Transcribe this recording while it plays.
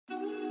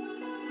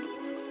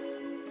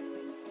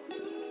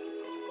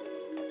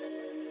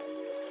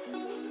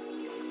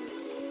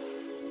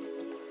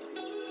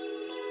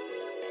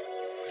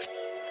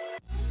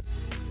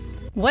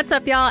What's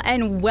up, y'all,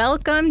 and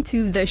welcome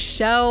to the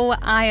show.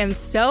 I am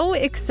so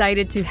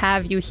excited to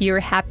have you here.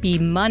 Happy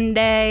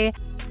Monday.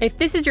 If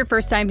this is your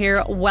first time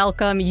here,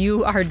 welcome.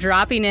 You are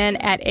dropping in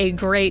at a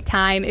great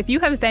time. If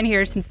you have been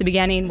here since the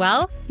beginning,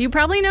 well, you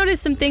probably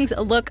noticed some things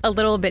look a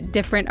little bit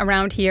different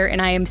around here,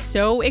 and I am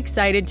so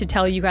excited to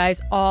tell you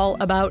guys all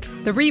about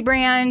the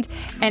rebrand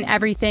and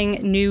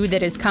everything new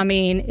that is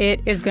coming.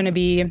 It is going to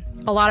be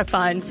a lot of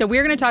fun. So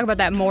we're going to talk about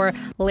that more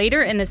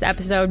later in this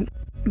episode.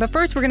 But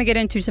first, we're going to get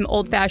into some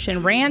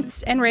old-fashioned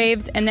rants and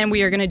raves, and then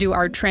we are going to do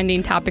our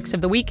trending topics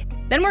of the week.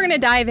 Then we're going to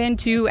dive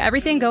into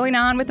everything going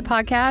on with the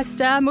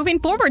podcast moving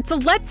forward. So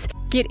let's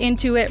get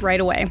into it right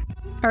away.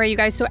 All right, you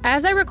guys. So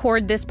as I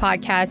record this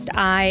podcast,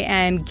 I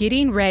am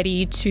getting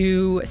ready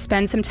to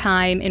spend some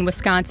time in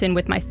Wisconsin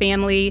with my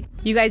family.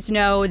 You guys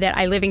know that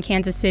I live in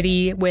Kansas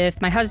City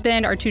with my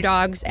husband, our 2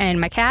 dogs,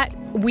 and my cat.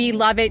 We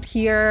love it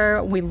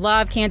here. We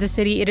love Kansas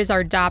City. It is our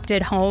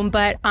adopted home,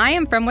 but I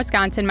am from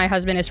Wisconsin. My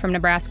husband is from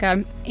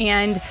Nebraska,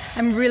 and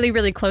I'm really,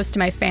 really close to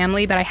my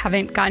family, but I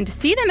haven't gotten to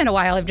see them in a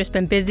while. I've just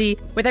been busy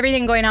with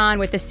everything going on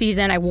with the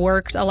season. I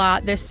worked a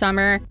lot this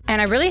summer,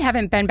 and I really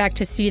haven't been back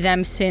to see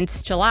them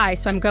since July.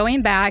 So I'm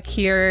going back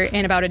here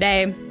in about a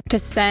day to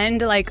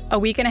spend like a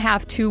week and a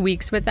half, 2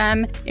 weeks with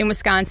them in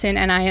Wisconsin,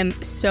 and I am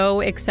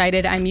so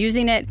excited. I'm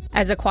using it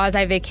as a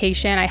quasi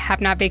vacation. I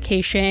have not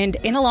vacationed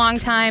in a long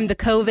time, the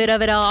COVID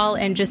of it all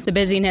and just the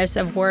busyness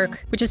of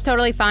work, which is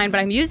totally fine, but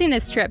I'm using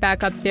this trip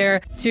back up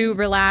there to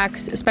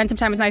relax, spend some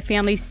time with my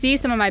family, see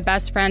some of my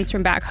best friends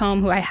from back home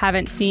who I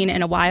haven't seen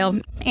in a while,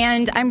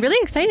 and I'm really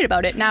excited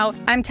about it. Now,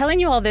 I'm telling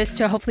you all this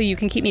to hopefully you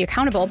can keep me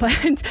accountable,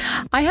 but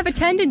I have a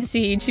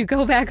tendency to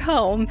go back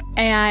home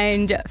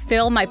and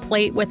fill my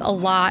plate with a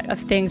lot of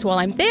things while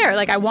I'm there.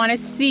 Like, I want to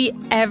see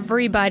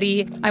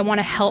everybody. I want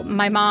to help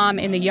my mom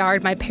in the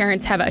yard. My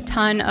parents have a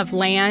ton of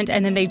land,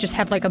 and then they just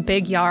have like a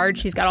big yard.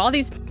 She's got all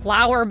these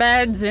flower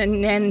beds,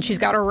 and she's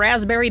got a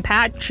raspberry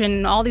patch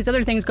and all these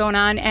other things going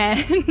on,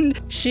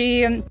 and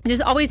she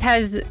just always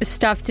has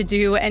stuff to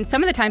do. And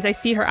some of the times I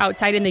see her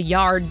outside in the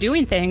yard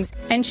doing things,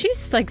 and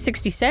she's like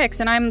 66,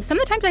 and some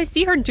of the times I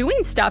see her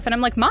doing stuff, and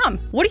I'm like, Mom,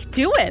 what are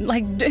you doing?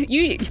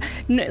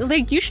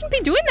 You shouldn't be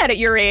doing that at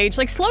your age.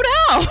 Like, slow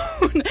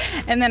down.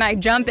 And then I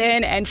jump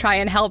in and try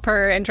and help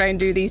her and try and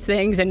do these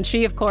things. And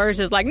she, of course,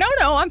 is like, no,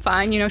 I'm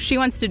fine. You know, she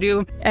wants to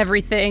do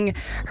everything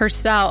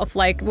herself,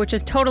 like, which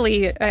is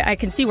totally, I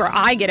can see where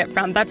I get it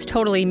from. That's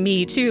totally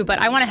me too. But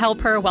I want to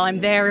help her while I'm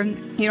there.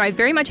 You know, I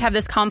very much have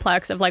this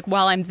complex of like,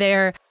 while I'm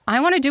there, I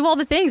want to do all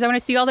the things. I want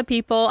to see all the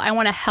people. I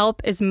want to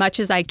help as much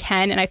as I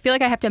can. And I feel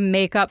like I have to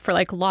make up for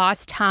like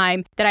lost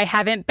time that I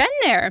haven't been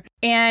there.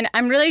 And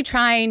I'm really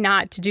trying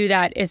not to do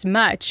that as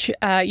much.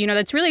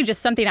 That's really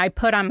just something I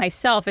put on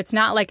myself. It's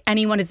not like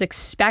anyone is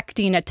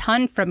expecting a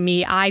ton from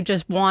me. I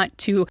just want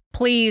to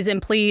please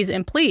and please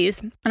and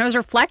please. And I was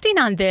reflecting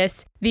on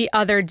this the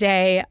other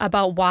day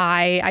about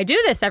why I do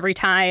this every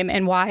time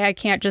and why I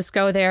can't just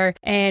go there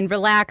and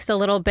relax a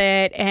little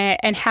bit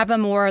and have a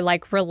more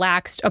like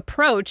relaxed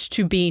approach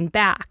to being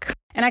back.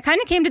 And I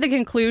kind of came to the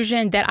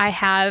conclusion that I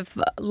have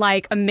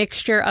like a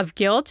mixture of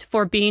guilt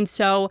for being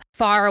so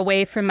far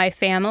away from my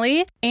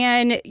family.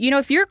 And, you know,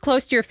 if you're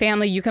close to your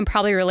family, you can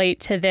probably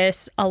relate to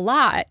this a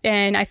lot.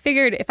 And I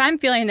figured if I'm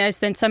feeling this,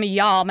 then some of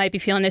y'all might be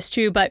feeling this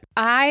too. But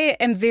I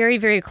am very,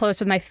 very close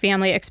with my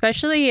family,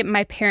 especially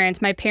my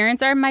parents. My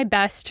parents are my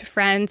best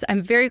friends.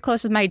 I'm very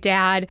close with my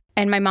dad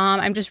and my mom.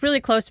 I'm just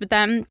really close with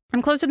them.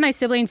 I'm close with my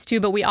siblings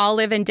too, but we all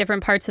live in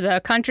different parts of the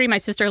country. My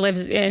sister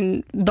lives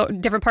in the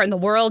different part in the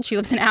world. She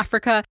lives in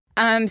Africa.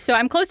 So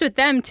I'm close with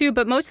them too,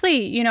 but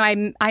mostly, you know,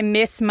 I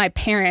miss my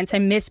parents. I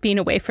miss being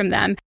away from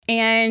them.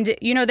 And,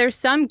 you know, there's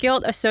some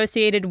guilt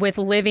associated with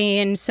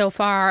living so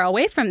far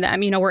away from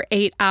them. You know, we're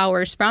 8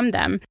 hours from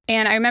them.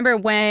 And I remember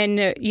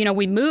when, you know,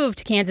 we moved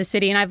to Kansas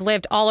City, and I've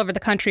lived all over the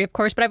country, of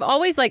course, but I've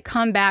always like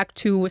come back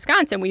to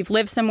Wisconsin. We've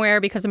lived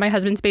somewhere because of my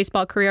husband's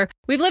baseball career.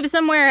 We've lived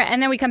somewhere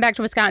and then we come back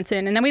to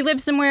Wisconsin, and then we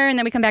live somewhere and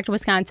then we come back to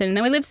Wisconsin, and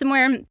then we live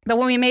somewhere. But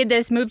when we made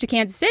this move to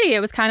Kansas City, it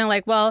was kind of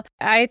like, well,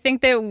 I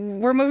think that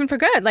we're moving for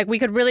good. Like, we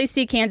could really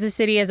see Kansas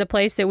City as a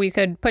place that we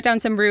could put down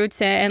some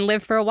roots and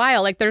live for a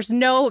while. Like, there was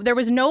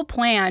no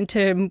plan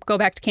to go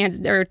back to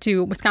Kansas or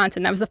to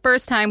Wisconsin. That was the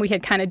first time we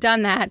had kind of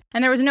done that.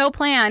 And there was no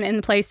plan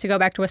in place to go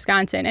back to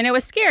Wisconsin. And it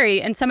was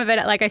scary. And some of it,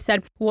 like I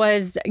said,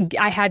 was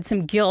I had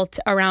some guilt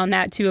around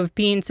that too, of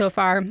being so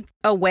far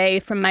away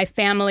from my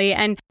family.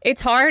 And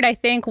it's hard, I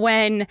think,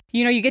 when,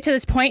 you know, you get to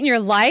this point in your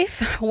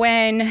life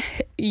when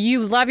you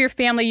love your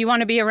family, you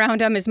want to be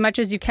around them as much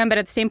as you can, but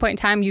at the same point in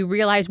time, you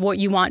realize what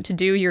you want to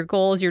do, your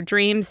goals, your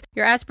dreams,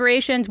 your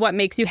aspirations, what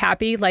makes you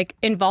happy, like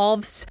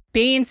involves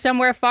being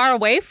somewhere far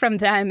away from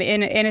them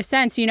in a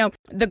sense. You know,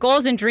 the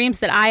goals and dreams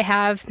that I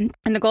have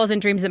and the goals and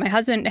dreams that my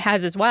husband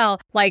has as well,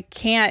 like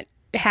can't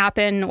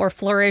happen or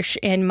flourish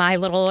in my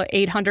little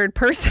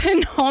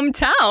 800-person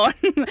hometown.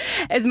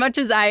 As much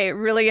as I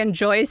really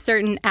enjoy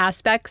certain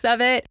aspects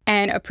of it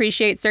and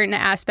appreciate certain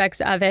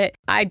aspects of it,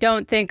 I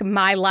don't think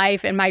my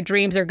life and my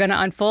dreams are going to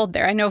unfold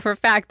there. I know for a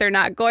fact they're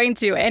not going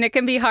to. And it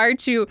can be hard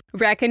to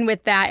reckon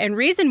with that and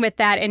reason with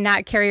that and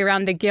not carry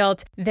around the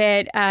guilt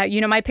that,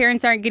 my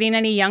parents aren't getting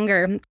any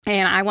younger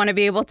and I want to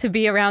be able to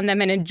be around them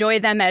and enjoy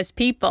them as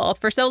people.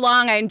 For so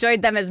long, I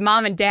enjoyed them as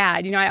mom and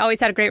dad. I always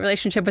had a great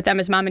relationship with them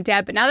as mom and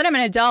dad. But now that I'm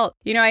an adult,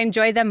 I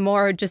enjoy them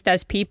more just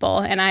as people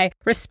and I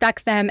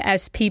respect them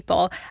as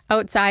people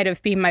outside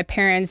of being my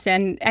parents.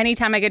 And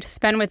anytime I get to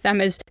spend with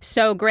them is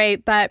so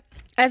great. But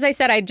as I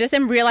said, I just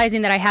am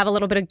realizing that I have a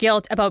little bit of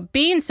guilt about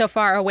being so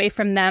far away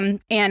from them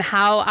and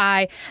how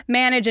I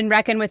manage and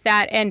reckon with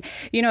that. And,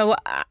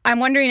 I'm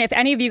wondering if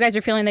any of you guys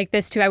are feeling like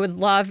this too. I would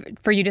love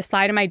for you to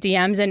slide in my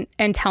DMs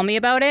and tell me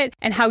about it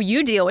and how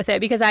you deal with it,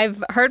 because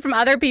I've heard from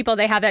other people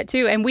they have that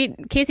too. And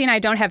Casey and I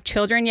don't have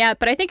children yet,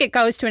 but I think it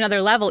goes to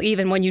another level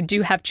even when you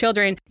do have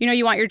children.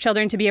 You want your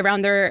children to be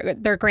around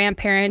their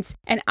grandparents.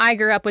 And I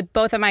grew up with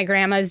both of my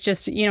grandmas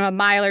just, a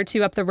mile or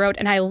two up the road.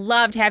 And I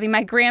loved having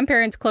my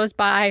grandparents close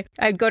by.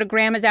 I'd go to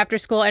grandma's after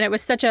school, and it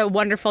was such a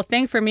wonderful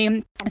thing for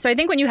me. So I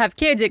think when you have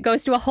kids, it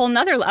goes to a whole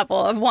nother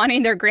level of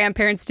wanting their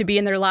grandparents to be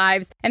in their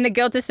lives and the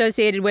guilt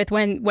associated with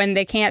when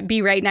they can't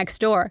be right next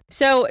door.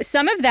 So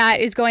some of that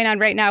is going on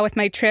right now with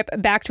my trip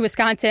back to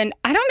Wisconsin.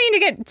 I don't mean to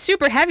get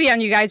super heavy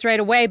on you guys right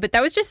away, but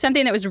that was just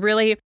something that was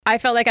really, I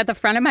felt like at the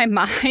front of my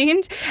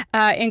mind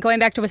in going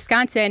back to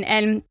Wisconsin.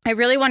 And I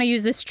really want to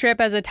use this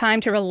trip as a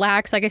time to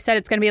relax. Like I said,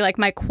 it's going to be like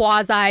my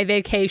quasi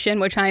vacation,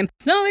 which I'm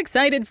so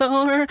excited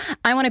for.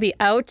 I want to be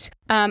out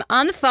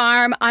on the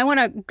farm. I want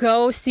to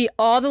go see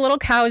all the little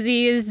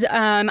cowsies.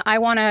 I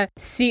want to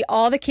see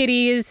all the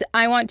kitties.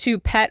 I want to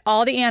pet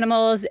all the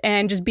animals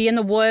and just be in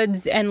the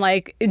woods and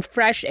like in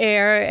fresh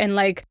air and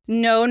like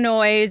no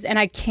noise. And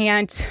I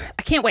can't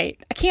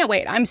wait. I can't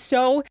wait. I'm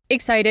so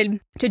excited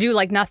to do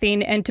like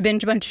nothing and to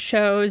binge a bunch of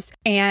shows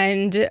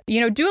and,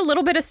 do a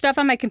little bit of stuff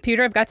on my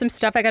computer. I've got some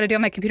stuff I got to do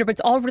on my computer, but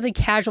it's all really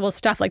casual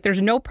stuff. Like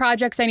there's no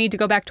projects I need to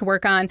go back to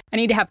work on. I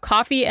need to have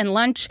coffee and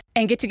lunch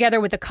and get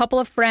together with a couple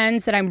of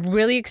friends that I'm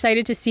really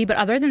excited to see. But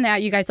other than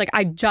that, you guys,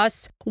 I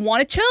just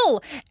want to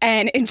chill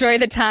and enjoy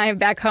the time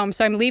back home.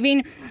 So I'm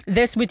leaving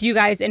this with you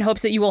guys in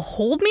hopes that you will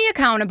hold me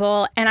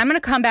accountable. And I'm going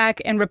to come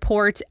back and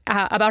report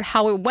about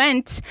how it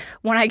went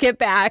when I get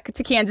back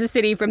to Kansas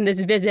City from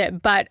this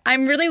visit. But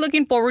I'm really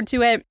looking forward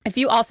to it. If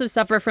you also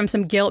suffer from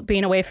some guilt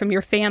being away from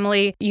your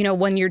family,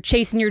 when you're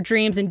chasing your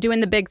dreams and doing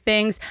the big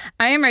things,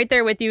 I am right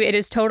there with you. It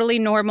is totally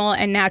normal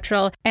and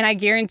natural. And I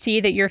guarantee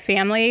that your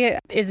family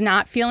is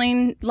not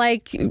feeling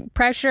like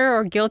pressure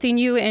or guilting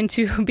you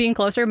into being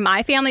closer.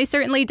 My family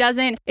certainly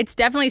doesn't. It's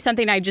definitely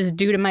something I just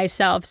do to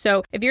myself.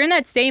 So if you're in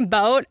that same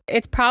boat,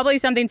 it's probably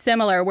something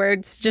similar where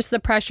it's just the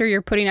pressure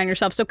you're putting on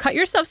yourself. So cut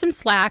yourself some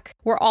slack.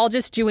 We're all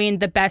just doing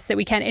the best that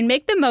we can and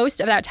make the most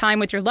of that time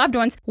with your loved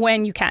ones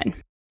when you can.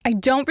 I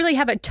don't really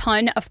have a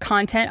ton of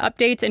content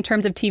updates in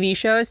terms of TV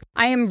shows.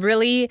 I am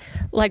really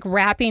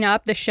wrapping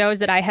up the shows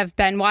that I have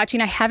been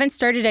watching. I haven't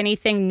started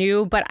anything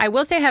new, but I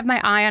will say I have my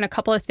eye on a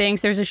couple of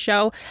things. There's a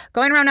show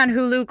going around on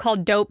Hulu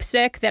called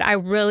Dopesick that I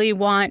really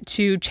want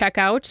to check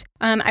out.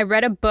 I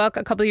read a book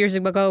a couple of years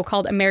ago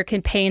called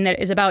American Pain that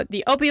is about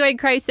the opioid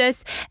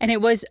crisis, and it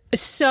was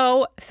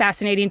so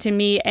fascinating to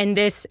me. And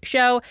this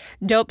show,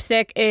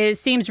 Dopesick,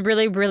 seems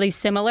really, really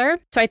similar.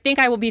 So I think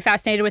I will be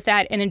fascinated with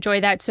that and enjoy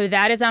that. So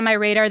that is on my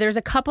radar. There's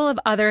a couple of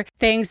other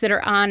things that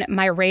are on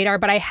my radar,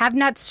 but I have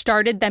not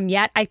started them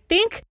yet. I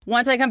think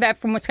once I come back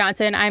from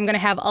Wisconsin, I'm going to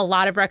have a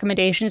lot of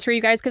recommendations for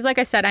you guys because, like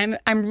I said,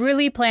 I'm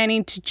really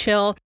planning to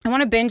chill. I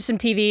want to binge some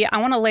TV. I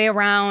want to lay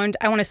around.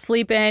 I want to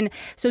sleep in.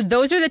 So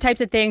those are the types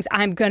of things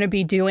I'm going to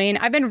be doing.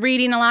 I've been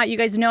reading a lot. You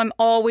guys know I'm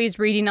always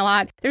reading a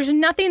lot. There's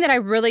nothing that I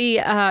really,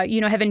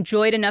 have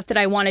enjoyed enough that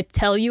I want to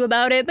tell you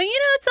about it. But,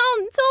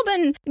 it's all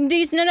been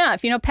decent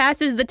enough.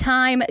 Passes the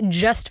time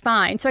just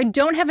fine. So I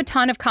don't have a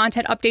ton of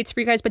content updates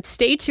for you guys, but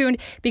stay tuned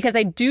because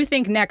I do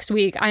think next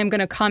week I'm going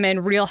to come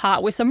in real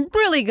hot with some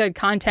really good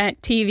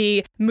content,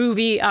 TV,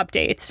 movie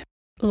updates.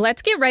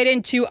 Let's get right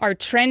into our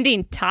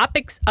trending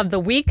topics of the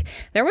week.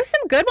 There was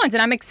some good ones,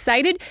 and I'm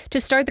excited to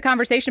start the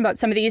conversation about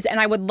some of these, and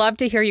I would love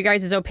to hear you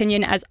guys'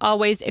 opinion. As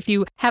always, if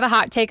you have a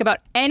hot take about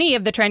any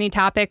of the trending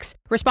topics,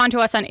 respond to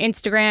us on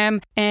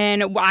Instagram,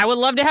 and I would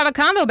love to have a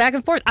convo back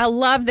and forth. I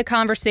love the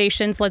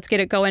conversations. Let's get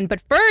it going.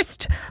 But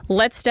first,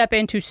 let's step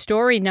into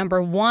story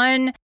number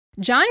one.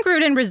 Jon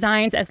Gruden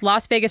resigns as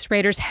Las Vegas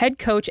Raiders head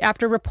coach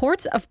after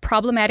reports of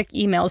problematic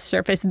emails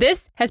surfaced.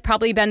 This has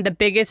probably been the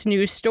biggest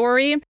news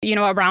story,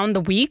 around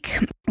the week.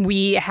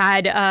 We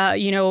had,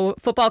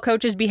 football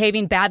coaches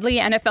behaving badly,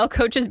 NFL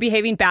coaches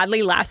behaving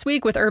badly last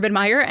week with Urban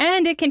Meyer,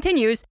 and it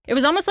continues. It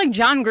was almost like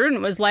Jon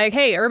Gruden was like,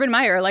 hey, Urban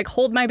Meyer,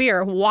 hold my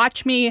beer.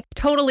 Watch me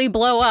totally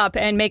blow up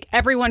and make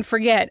everyone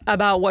forget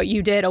about what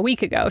you did a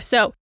week ago.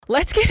 So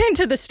let's get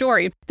into the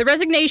story. The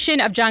resignation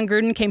of Jon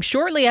Gruden came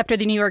shortly after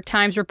the New York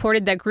Times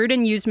reported that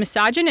Gruden used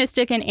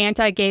misogynistic and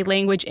anti-gay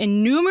language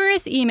in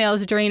numerous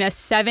emails during a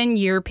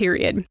 7-year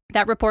period.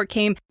 That report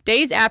came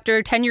days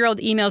after 10-year-old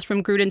emails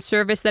from Gruden's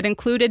service that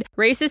included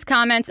racist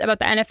comments about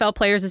the NFL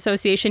Players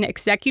Association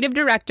Executive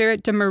Director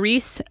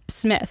DeMaurice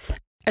Smith,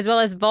 as well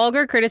as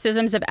vulgar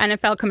criticisms of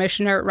NFL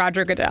Commissioner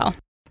Roger Goodell.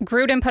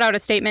 Gruden put out a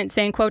statement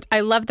saying, quote, "I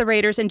love the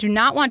Raiders and do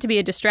not want to be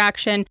a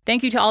distraction.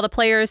 Thank you to all the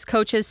players,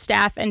 coaches,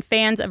 staff, and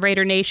fans of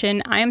Raider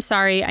Nation. I am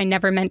sorry. I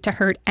never meant to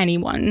hurt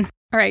anyone."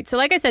 All right, so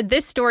like I said,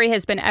 this story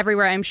has been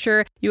everywhere. I'm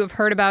sure you have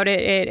heard about it.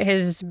 It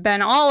has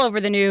been all over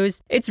the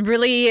news. It's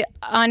really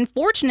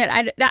unfortunate.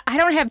 I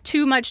don't have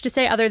too much to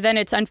say other than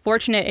it's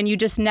unfortunate, and you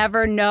just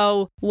never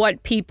know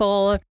what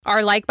people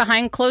are like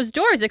behind closed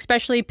doors,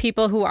 especially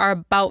people who are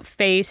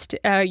about-faced,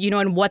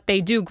 and what they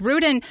do.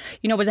 Gruden,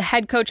 was a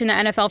head coach in the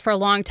NFL for a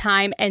long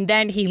time, and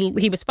then he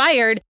was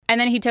fired,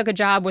 and then he took a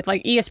job with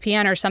like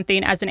ESPN or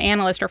something as an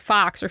analyst, or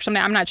Fox or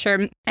something, I'm not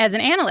sure, as an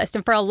analyst.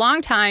 And for a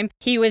long time,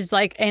 he was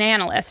like an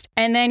analyst.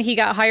 And then he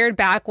got hired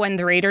back when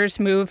the Raiders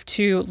moved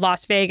to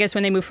Las Vegas.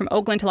 When they moved from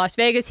Oakland to Las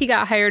Vegas, he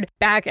got hired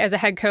back as a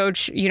head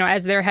coach,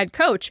 as their head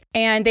coach.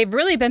 And they've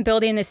really been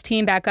building this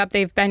team back up.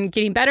 They've been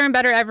getting better and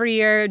better every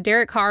year.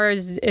 Derek Carr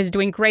is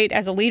doing great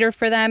as a leader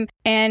for them.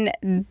 And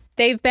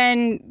they've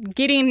been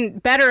getting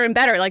better and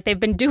better. Like, they've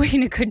been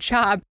doing a good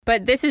job.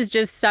 But this is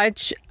just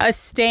such a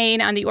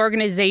stain on the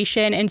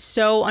organization and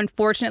so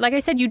unfortunate. Like I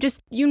said,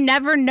 you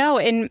never know.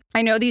 And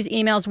I know these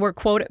emails were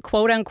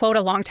quote unquote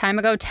a long time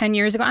ago, 10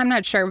 years ago. I'm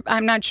not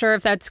sure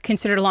if that's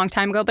considered a long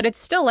time ago, but it's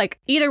still like,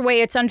 either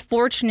way, it's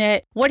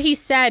unfortunate. What he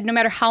said, no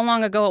matter how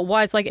long ago it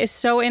was, like, is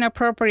so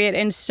inappropriate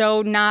and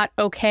so not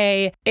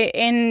okay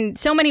in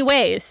so many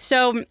ways.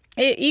 So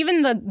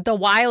even the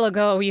while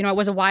ago, it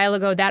was a while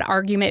ago, that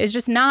argument is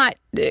just not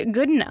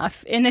good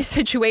enough in this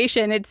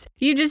situation. It's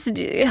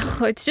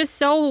just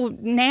so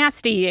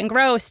nasty and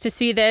gross to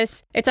see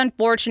this. It's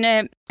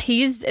unfortunate.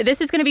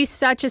 This is going to be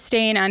such a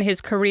stain on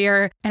his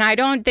career, and I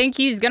don't think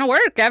he's going to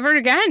work ever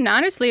again,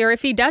 honestly. Or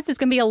if he does, it's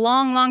going to be a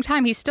long, long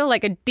time. He's still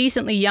like a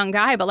decently young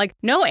guy, but like,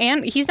 no,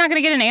 and he's not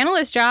going to get an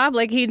analyst job.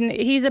 Like,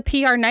 he's a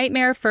PR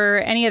nightmare for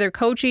any other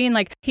coaching.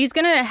 Like, he's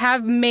going to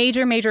have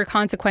major, major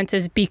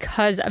consequences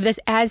because of this,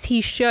 as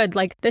he should.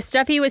 Like, the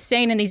stuff he was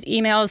saying in these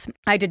emails,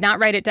 I did not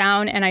write it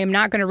down, and I am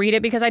not going to read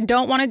it because I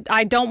don't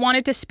want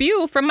it to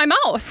spew from my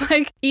mouth.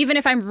 Like, even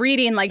if I'm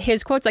reading like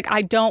his quotes, like,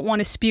 I don't want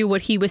to spew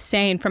what he was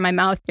saying from my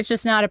mouth. It's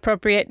just not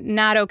appropriate,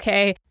 not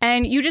okay.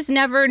 And you just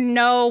never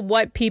know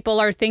what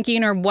people are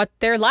thinking or what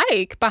they're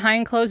like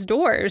behind closed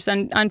doors.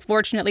 And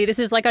unfortunately, this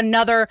is like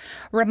another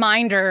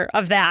reminder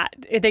of that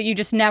you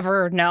just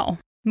never know.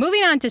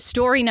 Moving on to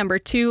story number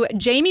 2,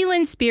 Jamie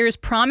Lynn Spears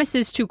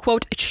promises to,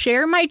 quote,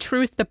 "share my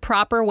truth the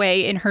proper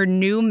way" in her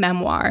new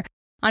memoir.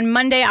 On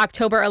Monday,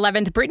 October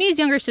 11th, Britney's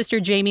younger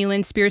sister, Jamie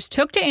Lynn Spears,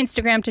 took to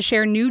Instagram to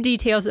share new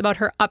details about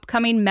her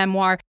upcoming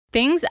memoir,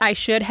 Things I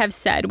Should Have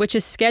Said, which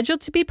is scheduled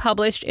to be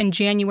published in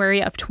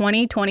January of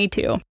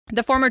 2022.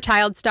 The former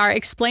child star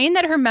explained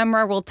that her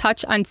memoir will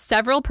touch on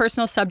several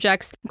personal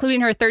subjects,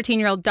 including her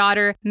 13-year-old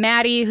daughter,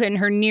 Maddie, and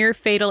her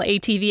near-fatal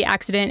ATV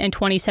accident in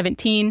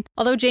 2017.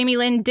 Although Jamie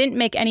Lynn didn't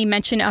make any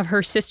mention of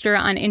her sister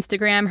on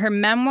Instagram, her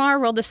memoir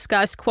will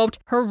discuss, quote,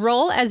 her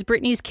role as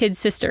Britney's kid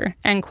sister,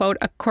 end quote,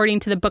 according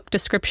to the book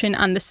description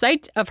on the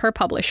site of her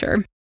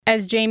publisher.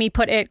 As Jamie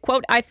put it,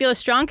 quote, "I feel a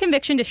strong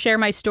conviction to share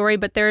my story,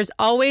 but there's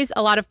always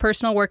a lot of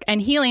personal work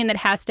and healing that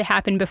has to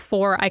happen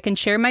before I can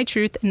share my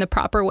truth in the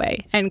proper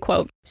way," end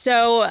quote.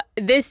 So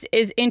this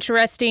is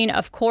interesting.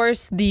 Of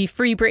course, the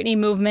Free Britney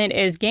movement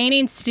is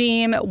gaining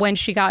steam when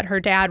she got her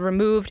dad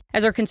removed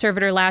as her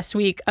conservator last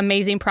week.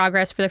 Amazing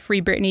progress for the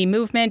Free Britney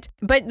movement.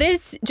 But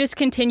this just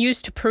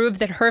continues to prove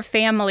that her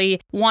family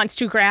wants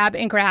to grab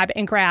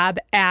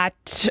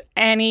at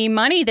any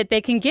money that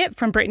they can get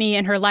from Britney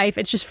in her life.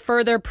 It's just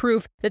further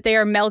proof that they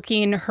are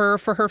milking her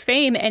for her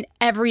fame and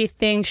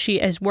everything she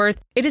is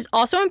worth. It is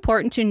also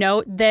important to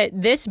note that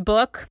this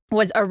book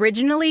was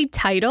originally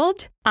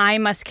titled I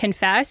Must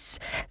Confess,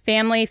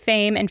 Family,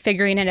 Fame, and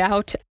Figuring It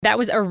Out. That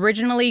was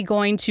originally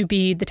going to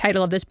be the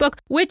title of this book,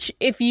 which,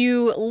 if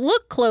you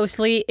look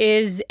closely,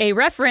 is a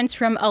reference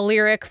from a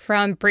lyric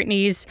from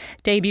Britney's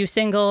debut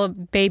single,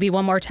 Baby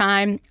One More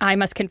Time, I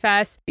Must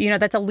Confess.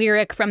 That's a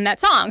lyric from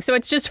that song. So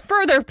it's just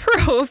further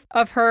proof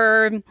of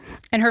her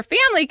and her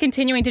family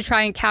continuing to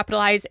try and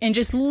capitalize and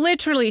just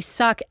literally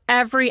suck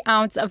every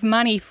ounce of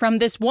money from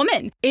this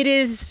woman. It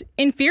is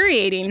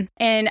infuriating.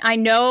 And I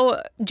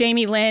know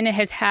Jamie Lynn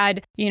has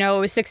had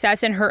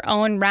success in her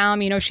own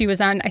realm. She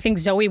was on, I think,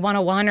 Zoe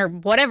 101 or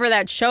whatever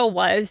that show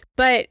was.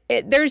 But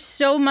there's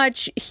so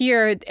much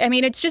here. I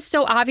mean, it's just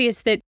so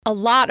obvious that a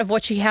lot of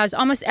what she has,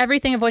 almost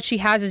everything of what she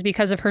has, is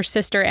because of her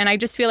sister. And I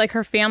just feel like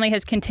her family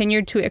has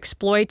continued to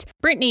exploit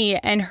Britney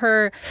and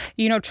her,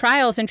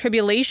 trials and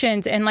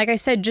tribulations. And like I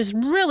said, just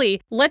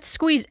really, let's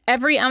squeeze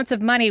every ounce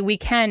of money we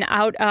can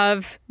out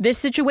of this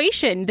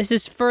situation. This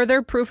is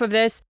further proof of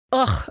this.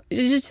 Ugh,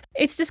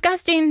 it's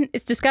disgusting.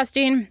 It's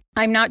disgusting.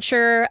 I'm not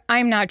sure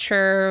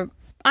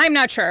I'm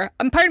not sure.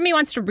 Part of me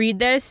wants to read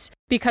this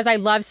because I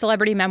love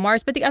celebrity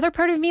memoirs, but the other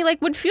part of me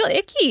like would feel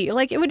icky.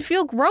 Like it would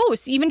feel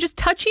gross, even just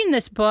touching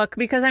this book,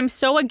 because I'm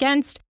so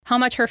against how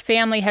much her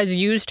family has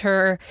used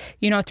her,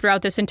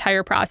 throughout this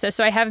entire process.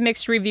 So I have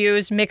mixed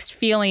reviews, mixed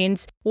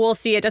feelings. We'll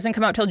see. It doesn't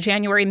come out till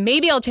January.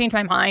 Maybe I'll change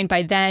my mind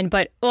by then,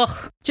 but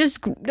this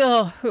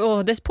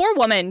poor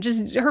woman,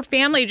 just her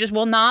family just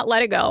will not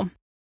let it go.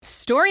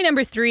 Story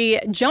number 3,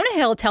 Jonah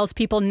Hill tells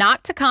people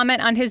not to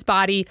comment on his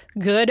body,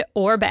 good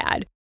or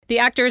bad. The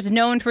actor is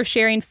known for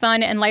sharing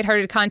fun and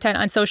lighthearted content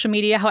on social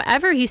media.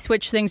 However, he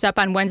switched things up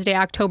on Wednesday,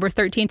 October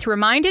 13th to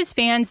remind his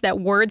fans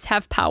that words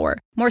have power.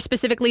 More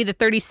specifically, the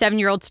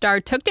 37-year-old star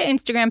took to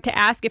Instagram to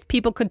ask if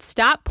people could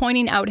stop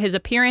pointing out his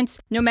appearance,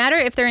 no matter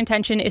if their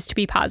intention is to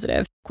be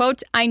positive.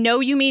 Quote, I know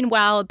you mean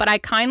well, but I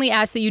kindly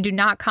ask that you do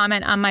not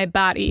comment on my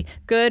body,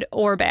 good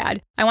or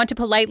bad. I want to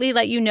politely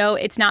let you know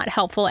it's not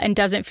helpful and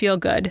doesn't feel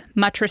good.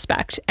 Much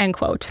respect, end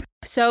quote.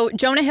 So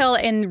Jonah Hill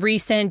in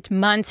recent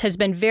months has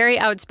been very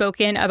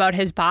outspoken about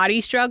his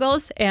body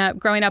struggles.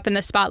 Growing up in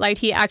the spotlight,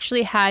 he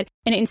actually had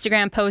an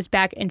Instagram post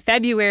back in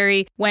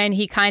February when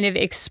he kind of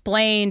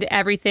explained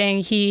everything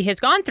he has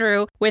gone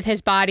through with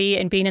his body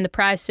and being in the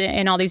press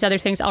and all these other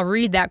things. I'll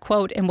read that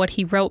quote and what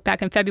he wrote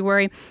back in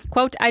February.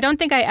 Quote, I don't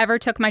think I ever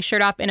took my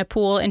shirt off in a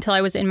pool until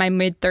I was in my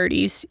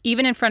mid-30s,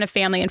 even in front of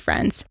family and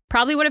friends.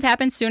 Probably would have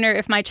happened sooner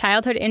if my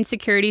childhood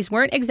insecurities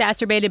weren't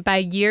exacerbated by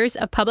years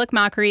of public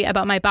mockery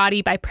about my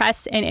body by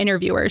press and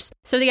interviewers.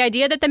 So the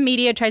idea that the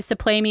media tries to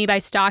play me by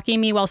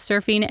stalking me while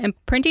surfing and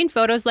printing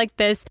photos like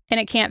this and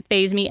it can't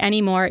faze me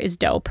anymore is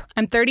dope.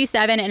 I'm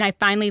 37 and I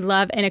finally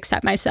love and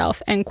accept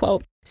myself, end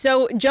quote.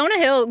 So Jonah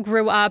Hill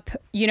grew up,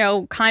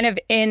 kind of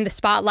in the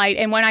spotlight.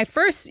 And when I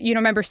first,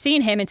 remember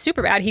seeing him in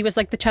Superbad, he was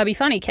like the chubby,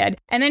 funny kid.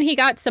 And then he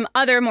got some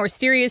other more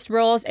serious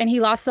roles and he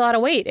lost a lot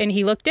of weight and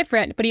he looked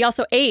different, but he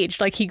also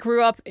aged, like he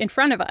grew up in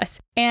front of us.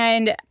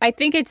 And I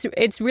think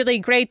it's really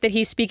great that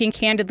he's speaking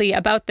candidly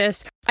about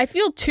this. I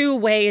feel two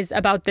ways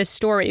about this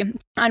story.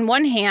 On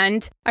one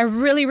hand, I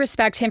really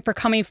respect him for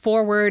coming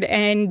forward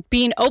and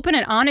being open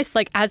and honest.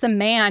 Like, as a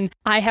man,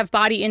 I have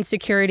body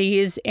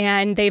insecurities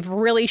and they've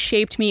really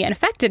shaped me and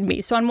affected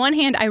me. So on one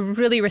hand, I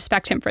really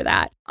respect him for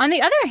that. On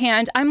the other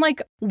hand, I'm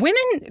like,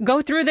 women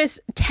go through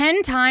this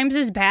 10 times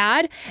as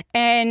bad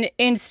and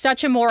in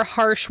such a more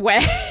harsh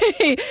way.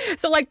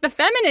 So like the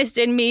feminist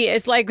in me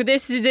is like,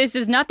 this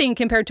is nothing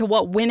compared to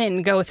what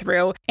women go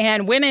through.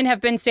 And women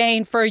have been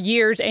saying for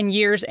years and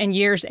years and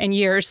years and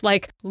years,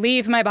 like,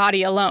 leave my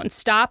body alone.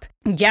 Stop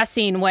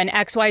guessing when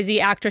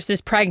XYZ actress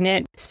is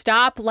pregnant.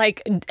 Stop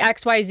like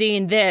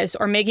XYZing this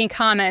or making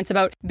comments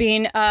about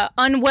being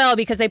unwell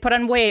because they put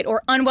on weight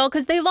or unwell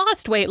because they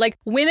lost weight. Like,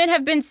 women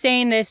have been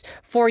saying this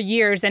for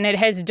years and it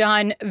has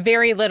done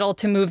very little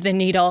to move the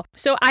needle.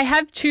 So I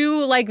have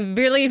two like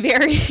really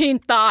varying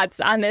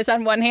thoughts on this.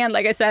 On one hand,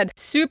 like I said,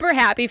 super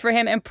happy for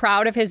him and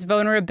proud of his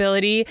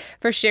vulnerability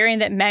for sharing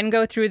that men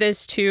go through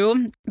this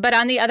too. But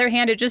on the other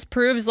hand, it just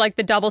proves like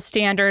the double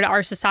standard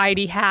our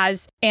society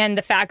has and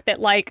the fact that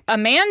like a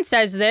man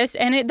says this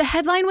and the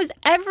headline was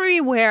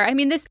everywhere. I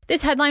mean,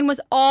 this headline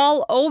was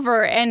all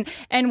over and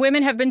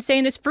women have been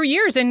saying this for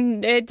years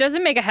and it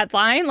doesn't make a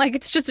headline. Like,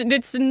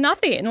 it's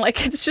nothing.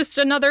 Like, it's just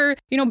another,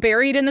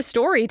 buried in the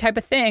story type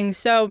of thing.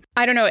 So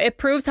I don't know. It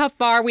proves how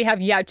far we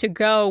have yet to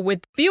go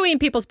with viewing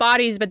people's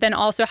bodies, but then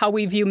also how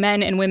we view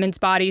men and women's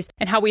bodies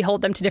and how we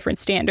hold them to different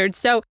standards.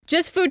 So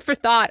just food for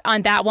thought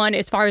on that one,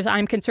 as far as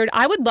I'm concerned.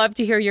 I would love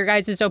to hear your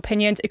guys'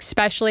 opinions,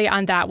 especially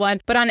on that one.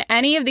 But on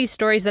any of these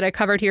stories that I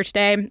covered here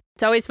today,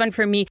 it's always fun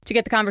for me to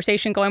get the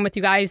conversation going with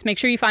you guys. Make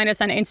sure you find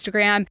us on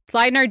Instagram,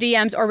 slide in our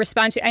DMs, or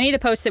respond to any of the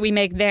posts that we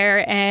make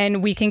there,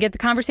 and we can get the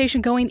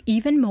conversation going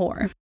even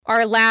more.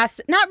 Our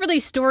last, not really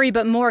story,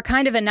 but more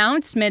kind of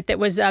announcement that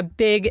was a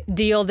big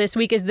deal this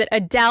week is that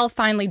Adele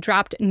finally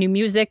dropped new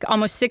music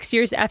almost 6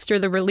 years after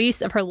the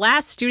release of her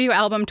last studio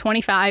album,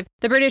 25.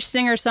 The British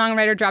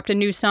singer-songwriter dropped a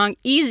new song,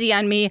 Easy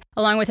on Me,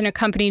 along with an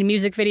accompanying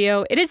music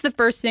video. It is the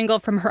first single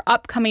from her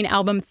upcoming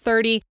album,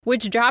 30,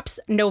 which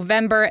drops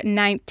November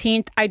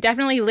 19th. I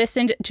definitely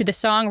listened to the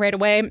song right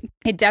away.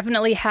 It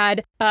definitely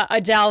had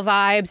Adele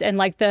vibes and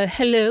like the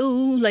hello,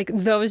 like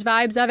those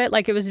vibes of it.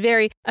 Like, it was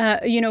very,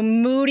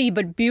 moody,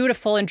 but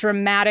beautiful and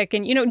dramatic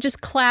and,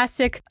 just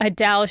classic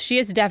Adele. She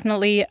is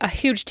definitely a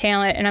huge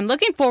talent and I'm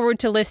looking forward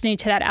to listening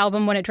to that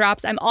album when it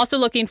drops. I'm also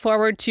looking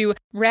forward to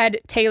Red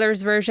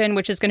Taylor's version,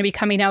 which is going to be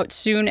coming out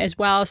soon as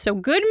well. So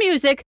good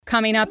music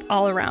coming up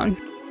all around.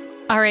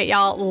 All right,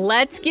 y'all,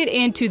 let's get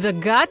into the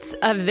guts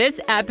of this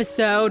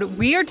episode.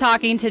 We are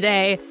talking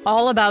today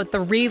all about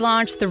the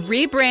relaunch, the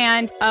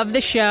rebrand of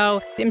the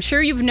show. I'm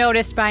sure you've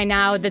noticed by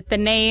now that the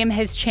name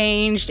has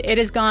changed. It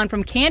has gone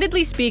from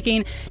Candidly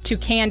Speaking to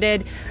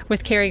Candid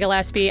with Carrie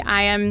Gillespie.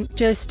 I am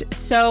just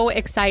so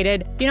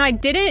excited. I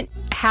didn't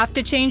have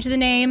to change the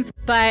name,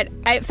 but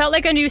it felt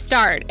like a new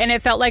start and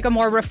it felt like a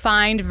more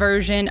refined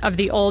version of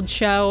the old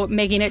show,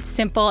 making it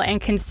simple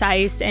and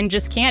concise and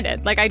just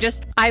candid. Like,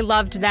 I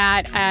loved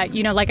that.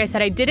 Like I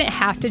said, I didn't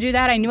have to do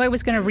that. I knew I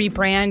was going to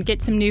rebrand,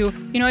 get some new,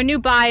 a new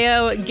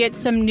bio, get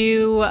some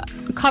new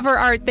cover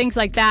art, things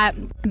like that.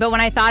 But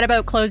when I thought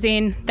about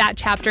closing that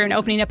chapter and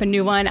opening up a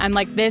new one, I'm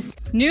like, this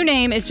new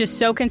name is just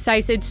so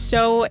concise. It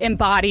so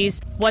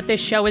embodies what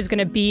this show is going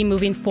to be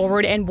moving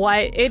forward, and what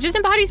it just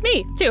embodies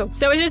me too.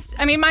 So it's just,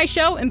 my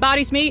show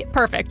embodies me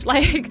perfect.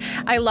 Like,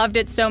 I loved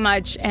it so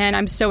much, and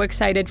I'm so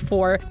excited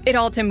for it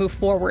all to move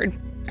forward.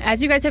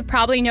 As you guys have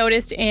probably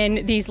noticed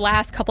in these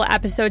last couple of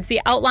episodes,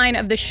 the outline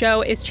of the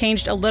show is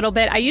changed a little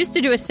bit. I used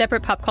to do a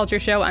separate pop culture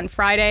show on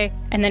Friday,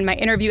 and then my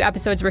interview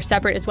episodes were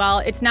separate as well.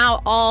 It's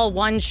now all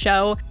one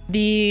show.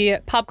 The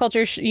pop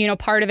culture,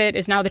 part of it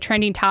is now the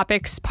trending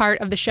topics part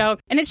of the show.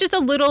 And it's just a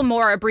little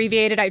more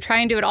abbreviated. I try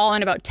and do it all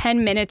in about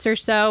 10 minutes or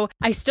so.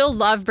 I still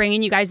love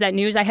bringing you guys that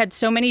news. I had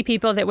so many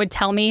people that would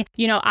tell me,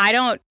 I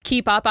don't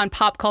keep up on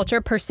pop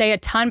culture per se a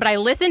ton, but I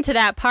listen to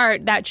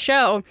that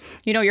show,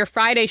 your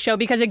Friday show,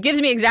 because it gives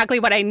me exactly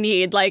what I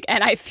need.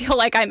 And I feel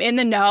like I'm in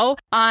the know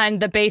on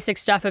the basic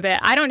stuff of it.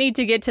 I don't need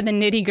to get to the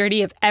nitty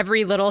gritty of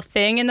every little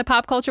thing in the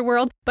pop culture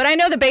world, but I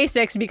know the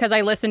basics because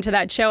I listened to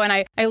that show, and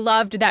I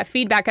loved that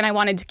feedback, and I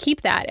wanted to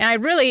keep that. And I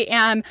really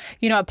am,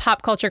 a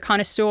pop culture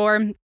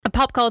connoisseur, a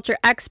pop culture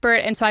expert.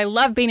 And so I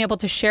love being able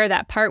to share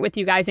that part with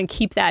you guys and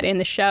keep that in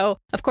the show.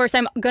 Of course,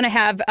 I'm going to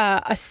have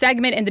a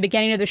segment in the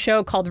beginning of the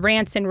show called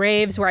Rants and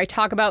Raves, where I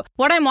talk about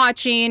what I'm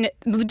watching,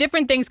 the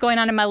different things going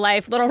on in my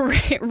life, little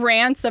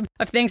rants of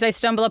things I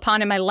stumble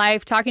upon in my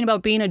life, talking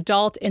about being an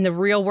adult in the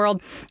real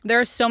world. There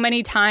are so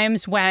many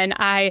times when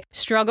I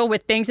struggle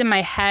with things in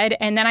my head,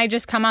 and then I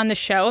just come on the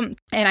show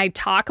and I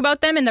talk about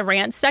them in the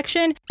rants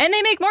section, and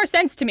they make more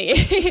sense to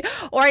me.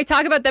 Or I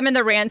talk about them in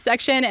the rants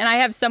section, and I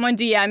have someone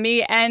DM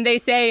me and they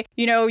say,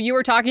 you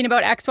were talking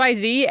about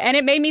XYZ, and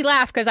it made me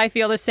laugh because I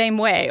feel the same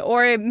way.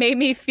 Or it made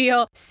me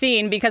feel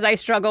seen because I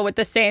struggle with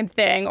the same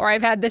thing, or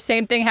I've had the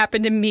same thing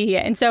happen to me.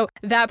 And so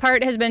that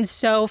part has been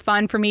so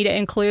fun for me to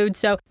include.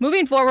 So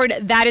moving forward,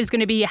 that is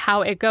going to be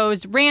how it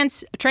goes.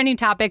 Rants, trending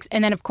topics,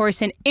 and then of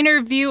course an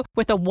interview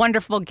with a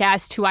wonderful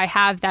guest who I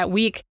have that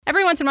week.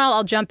 Every once in a while,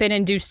 I'll jump in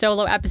and do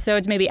solo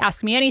episodes, maybe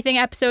Ask Me Anything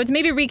episodes,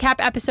 maybe recap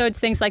episodes,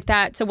 things like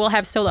that. So we'll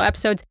have solo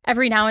episodes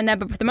every now and then.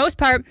 But for the most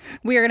part,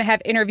 we are going to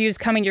have interviews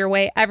coming your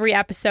way every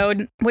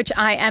episode, which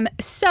I am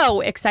so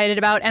excited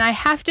about. And I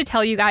have to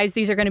tell you guys,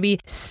 these are going to be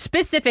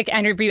specific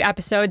interview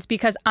episodes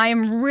because I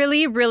am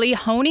really, really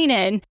honing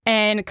in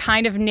and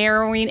kind of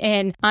narrowing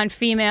in on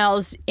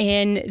females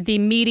in the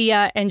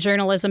media and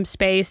journalism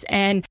space.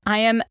 And I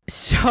am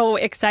so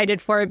excited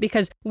for it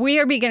because we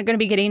are going to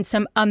be getting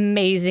some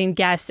amazing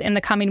guests in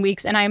the coming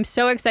weeks. And I am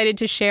so excited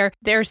to share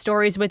their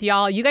stories with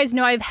y'all. You guys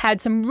know I've had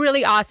some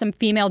really awesome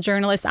female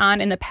journalists on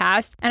in the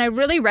past, and I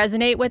really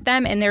resonate with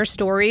them and their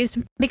stories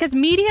because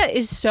media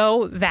is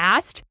so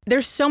vast.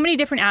 There's so many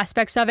different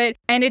aspects of it,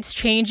 and it's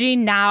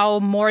changing now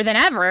more than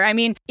ever.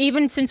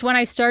 Even since when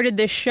I started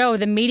this show,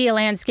 the media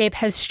landscape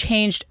has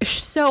changed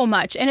so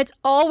much, and it's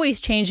always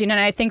changing. And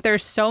I think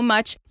there's so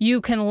much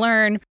you can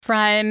learn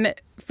from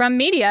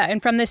media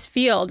and from this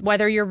field,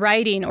 whether you're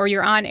writing or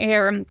you're on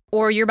air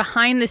or you're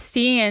behind the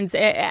scenes.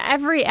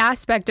 Every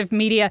aspect of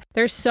media,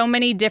 there's so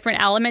many different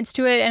elements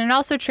to it, and it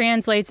also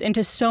translates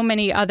into so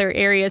many other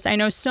areas. I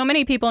know so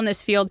many people in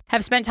this field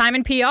have spent time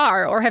in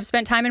PR or have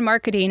spent time in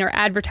marketing or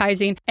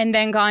advertising and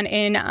then gone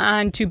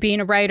on to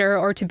being a writer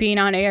or to being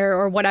on air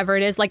or whatever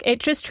it is.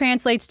 It just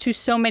translates to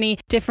so many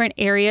different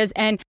areas.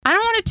 And I don't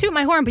want to toot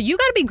my horn, but you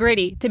got to be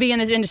gritty to be in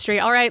this industry.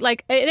 All right.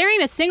 There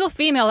ain't a single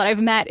female that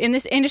I've met in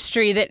this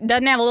industry that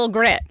doesn't have a little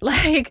grit.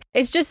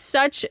 It's just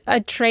such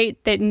a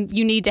trait that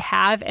you need to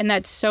have, and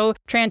that's so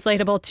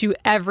translatable to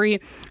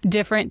every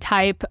different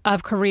type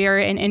of career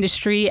and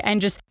industry and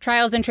just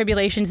trials and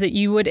tribulations that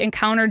you would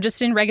encounter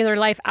just in regular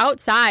life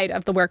outside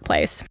of the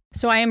workplace.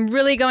 So I am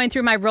really going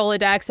through my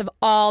Rolodex of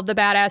all the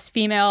badass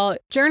female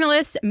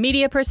journalists,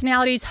 media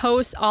personalities,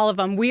 hosts, all of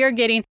them. We are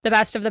getting the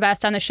best of the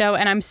best on the show,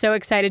 and I'm so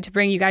excited to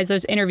bring you guys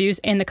those interviews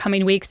in the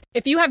coming weeks.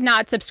 If you have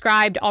not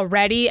subscribed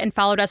already and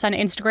followed us on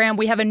Instagram,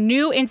 we have a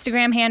new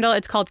Instagram handle.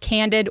 It's called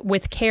Candid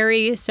with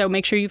Carrie. So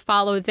make sure you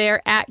follow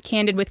there at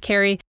Candid with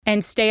Carrie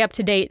and stay up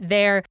to date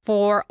there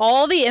for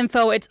all the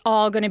info. It's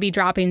all going to be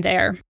dropping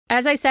there.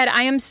 As I said,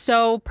 I am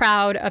so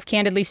proud of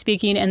Candidly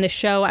Speaking and the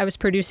show I was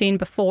producing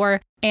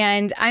before.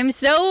 And I'm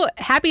so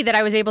happy that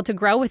I was able to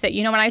grow with it.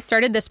 When I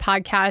started this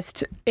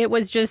podcast, it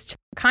was just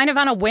kind of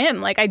on a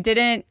whim. I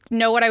didn't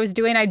know what I was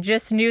doing. I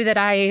just knew that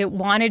I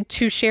wanted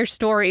to share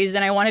stories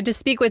and I wanted to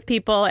speak with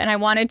people and I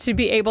wanted to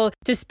be able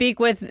to speak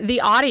with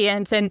the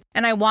audience and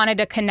I wanted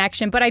a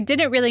connection, but I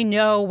didn't really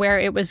know where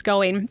it was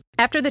going.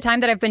 After the time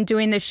that I've been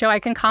doing this show, I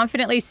can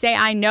confidently say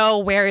I know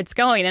where it's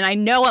going and I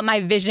know what my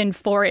vision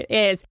for it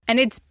is. And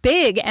it's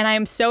big. And I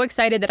am so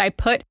excited that I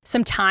put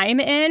some time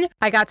in.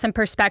 I got some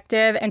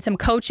perspective and some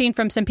coaching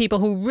from some people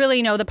who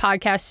really know the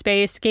podcast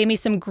space, gave me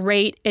some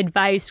great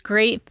advice,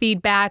 great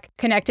feedback,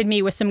 connected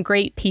me with some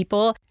great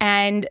people.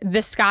 And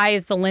the sky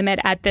is the limit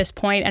at this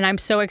point. And I'm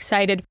so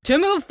excited to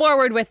move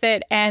forward with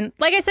it. And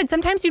like I said,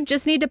 sometimes you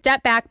just need to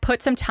step back,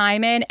 put some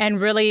time in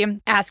and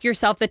really ask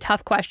yourself the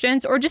tough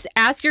questions or just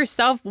ask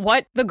yourself what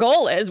what the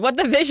goal is, what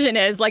the vision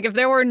is. Like if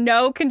there were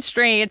no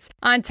constraints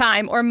on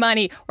time or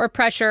money or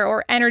pressure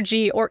or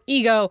energy or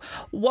ego,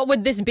 what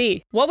would this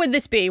be? What would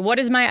this be? What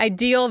is my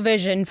ideal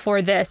vision for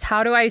this?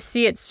 How do I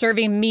see it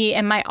serving me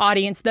and my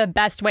audience the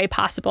best way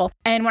possible?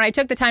 And when I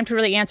took the time to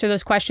really answer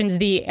those questions,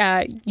 the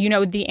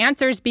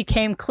answers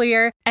became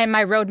clear and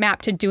my roadmap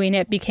to doing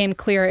it became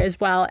clear as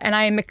well. And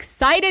I am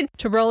excited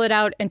to roll it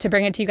out and to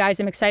bring it to you guys.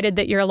 I'm excited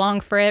that you're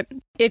along for it.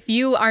 If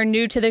you are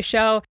new to the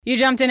show, you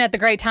jumped in at the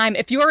great time.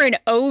 If you're an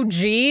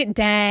OG,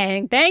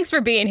 dang, thanks for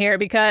being here,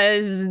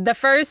 because the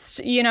first,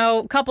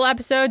 couple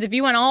episodes, if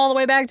you went all the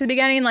way back to the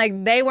beginning,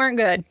 like they weren't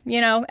good.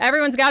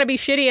 Everyone's got to be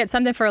shitty at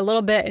something for a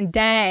little bit, and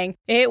dang,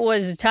 it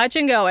was touch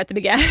and go at the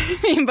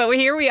beginning. But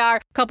here we are,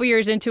 a couple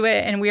years into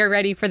it, and we are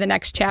ready for the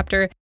next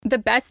chapter. The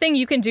best thing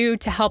you can do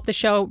to help the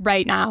show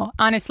right now,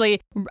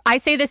 honestly, I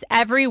say this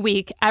every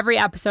week, every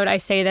episode I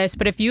say this,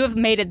 but if you have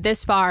made it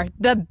this far,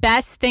 the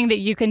best thing that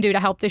you can do to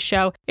help the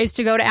show is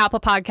to go to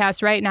Apple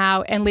Podcasts right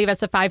now and leave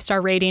us a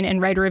 5-star rating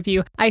and write a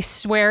review. I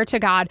swear to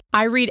God,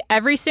 I read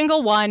every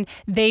single one.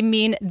 They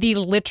mean the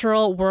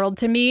literal world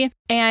to me.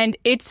 And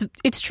it's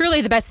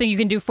truly the best thing you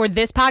can do for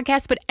this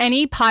podcast, but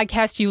any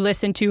podcast you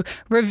listen to.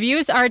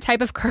 Reviews are a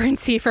type of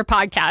currency for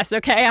podcasts,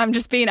 okay? I'm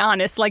just being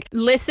honest. Like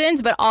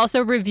listens, but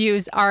also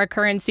reviews are a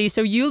currency.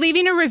 So you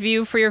leaving a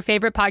review for your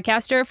favorite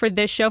podcaster, for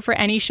this show, for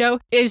any show,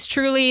 is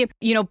truly,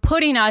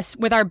 putting us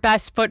with our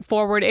best foot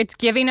forward. It's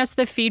giving us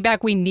the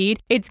feedback we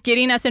need. It's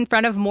getting us in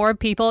front of more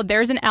people.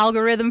 There's an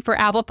algorithm for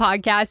Apple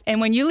Podcasts.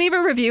 And when you leave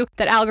a review,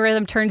 that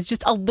algorithm turns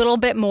just a little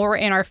bit more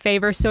in our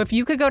favor. So if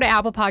you could go to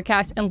Apple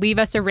Podcasts and leave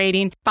us a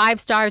rating, 5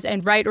 stars,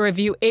 and write a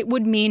review, it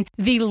would mean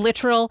the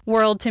literal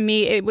world to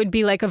me. It would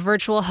be like a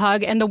virtual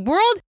hug, and the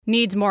world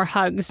needs more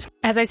hugs.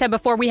 As I said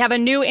before, we have a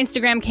new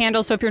Instagram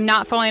candle, so if you're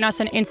not following us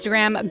on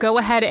Instagram, go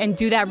ahead and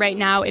do that right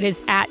now. It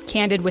is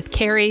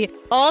 @CandidWithCarrie.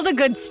 All the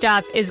good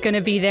stuff is going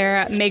to be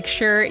there. Make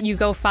sure you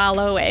go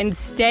follow and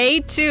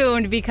stay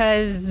tuned,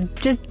 because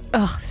just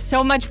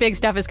so much big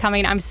stuff is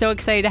coming. I'm so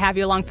excited to have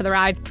you along for the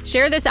ride.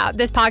 Share this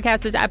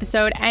podcast, this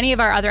episode, any of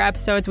our other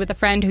episodes with a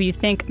friend who you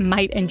think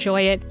might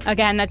enjoy it.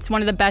 Again, that's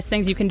one of the best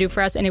things you can do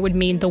for us, and it would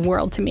mean the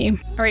world to me.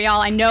 All right,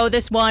 y'all, I know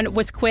this one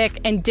was quick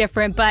and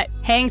different, but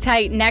hang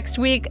tight. Next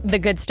week, the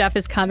good stuff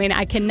is coming.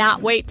 I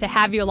cannot wait to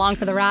have you along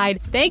for the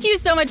ride. Thank you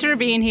so much for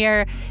being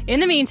here.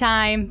 In the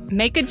meantime,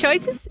 make good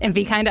choices and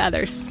be kind to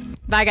others.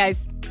 Bye,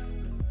 guys.